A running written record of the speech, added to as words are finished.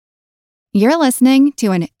You're listening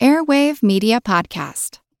to an Airwave Media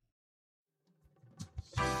Podcast.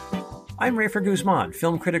 I'm Rafer Guzman,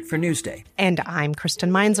 film critic for Newsday. And I'm Kristen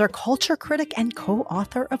Meinzer, culture critic and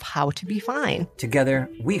co-author of How to Be Fine. Together,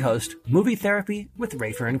 we host Movie Therapy with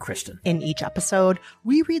Rafer and Kristen. In each episode,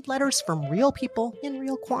 we read letters from real people in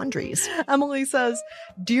real quandaries. Emily says,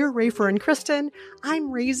 "Dear Rafer and Kristen,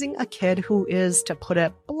 I'm raising a kid who is, to put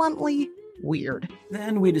it bluntly, weird."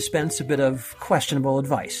 Then we dispense a bit of questionable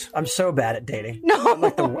advice. I'm so bad at dating.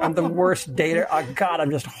 No. I'm the worst dater. Oh, God, I'm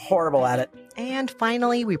just horrible at it. And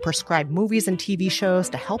finally, we prescribe movies and TV shows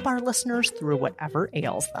to help our listeners through whatever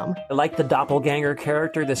ails them. I like the doppelganger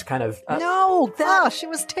character, this kind of... She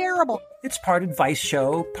was terrible. It's part advice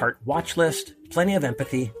show, part watch list, plenty of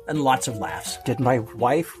empathy, and lots of laughs. Did my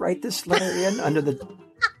wife write this letter in under the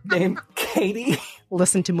name Katie?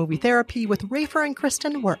 Listen to Movie Therapy with Rafer and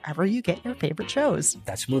Kristen wherever you get your favorite shows.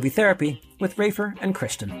 That's Movie Therapy with Rafer and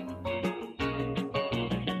Kristen.